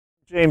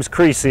James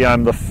Creasy,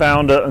 I'm the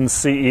founder and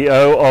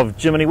CEO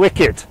of Jiminy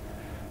Wicket,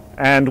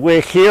 and we're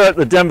here at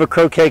the Denver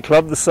Croquet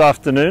Club this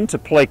afternoon to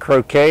play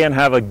croquet and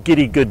have a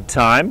giddy good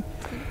time.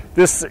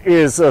 This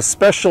is a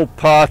special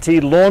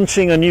party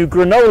launching a new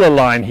granola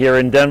line here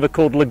in Denver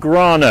called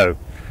Lagrano,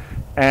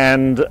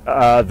 and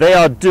they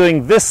are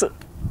doing this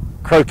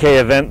croquet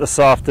event this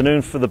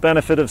afternoon for the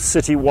benefit of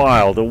City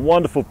Wild, a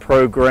wonderful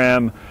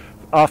program,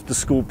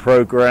 after-school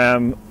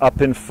program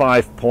up in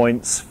 5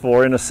 Points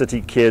for inner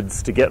city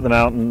kids to get them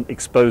out and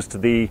exposed to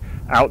the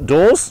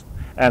outdoors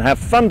and have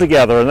fun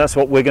together, and that's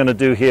what we're going to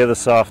do here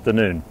this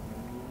afternoon.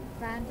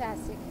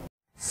 Fantastic.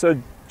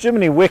 So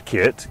Jiminy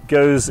Wicket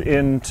goes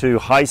into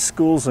high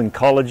schools and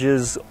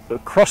colleges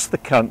across the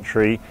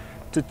country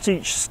to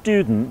teach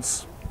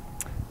students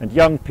and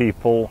young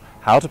people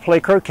how to play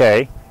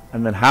croquet,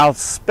 and then how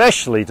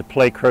especially to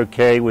play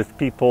croquet with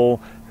people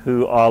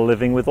who are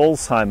living with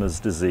Alzheimer's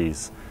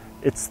disease.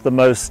 It's the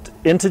most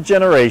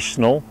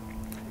intergenerational,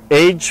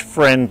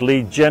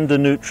 age-friendly,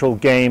 gender-neutral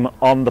game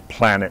on the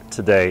planet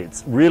today.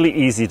 It's really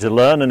easy to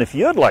learn, and if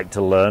you'd like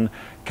to learn,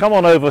 come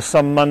on over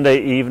some Monday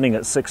evening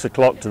at 6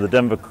 o'clock to the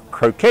Denver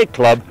Croquet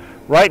Club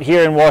right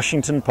here in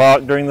Washington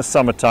Park during the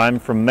summertime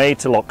from May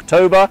till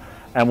October,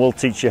 and we'll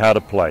teach you how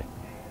to play.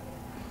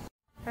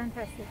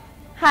 Fantastic.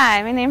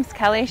 Hi, my name's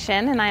Kelly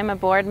Shin, and I'm a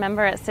board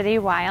member at City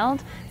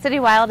Wild. City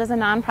Wild is a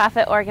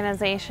nonprofit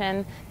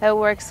organization that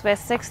works with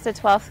 6th to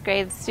 12th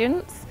grade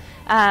students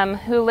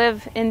who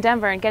live in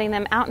Denver, and getting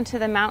them out into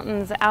the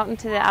mountains, out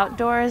into the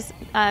outdoors,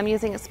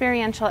 using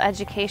experiential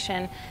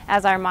education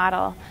as our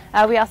model.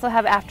 We also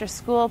have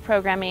after-school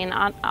programming.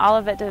 All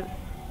of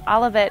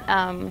it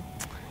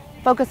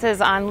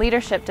focuses on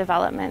leadership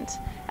development.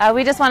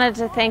 We just wanted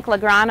to thank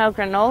Lagrano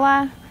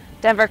Granola,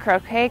 Denver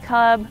Croquet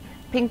Club,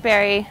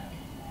 Pinkberry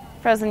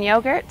Frozen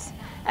Yogurt,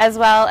 as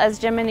well as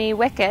Jiminy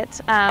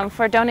Wicket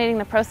for donating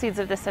the proceeds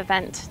of this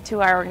event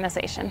to our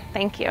organization.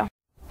 Thank you.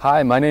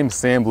 Hi, my name's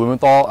Sam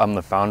Blumenthal. I'm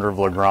the founder of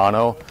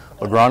Lagrano.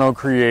 Lagrano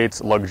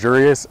creates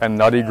luxurious and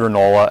nutty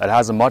granola. It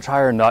has a much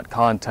higher nut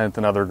content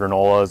than other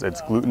granolas.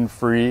 It's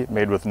gluten-free,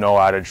 made with no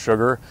added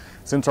sugar.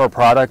 Since our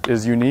product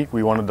is unique,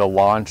 we wanted to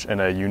launch in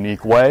a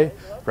unique way.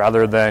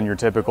 Rather than your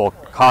typical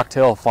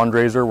cocktail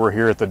fundraiser, we're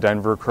here at the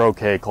Denver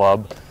Croquet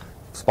Club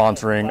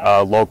sponsoring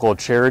a local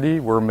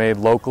charity. We're made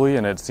locally,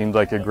 and it seemed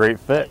like a great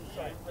fit.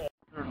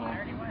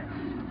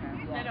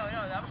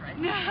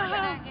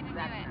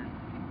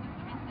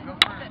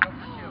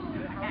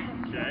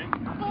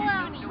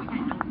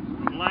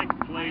 Black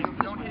plays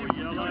before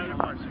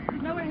yellow.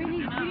 No, we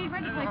need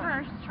red to play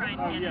first.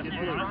 Oh yes,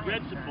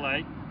 red to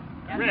play.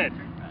 Red.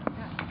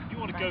 You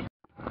want to go?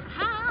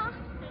 Ha!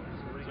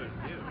 So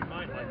you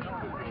might like to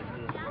put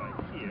your ball right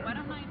here. Why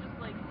don't I just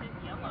like hit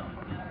yellow and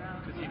get around?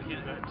 Because you can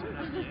hit that too. You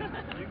can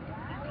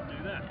do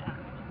that.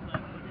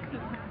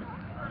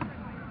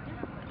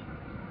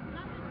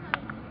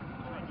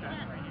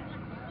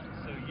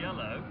 So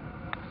yellow.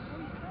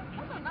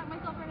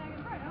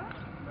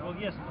 Well,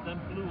 yes, but then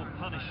blue will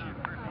punish you.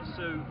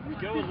 So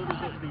go a little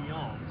bit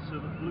beyond, so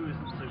that blue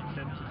isn't so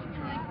tempted to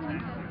try and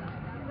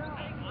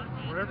attack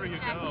you. Wherever you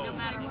go,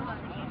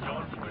 I'm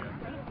going for you.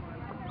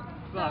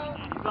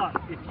 But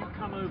if you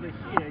come over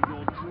here,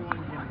 you're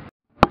drawing him.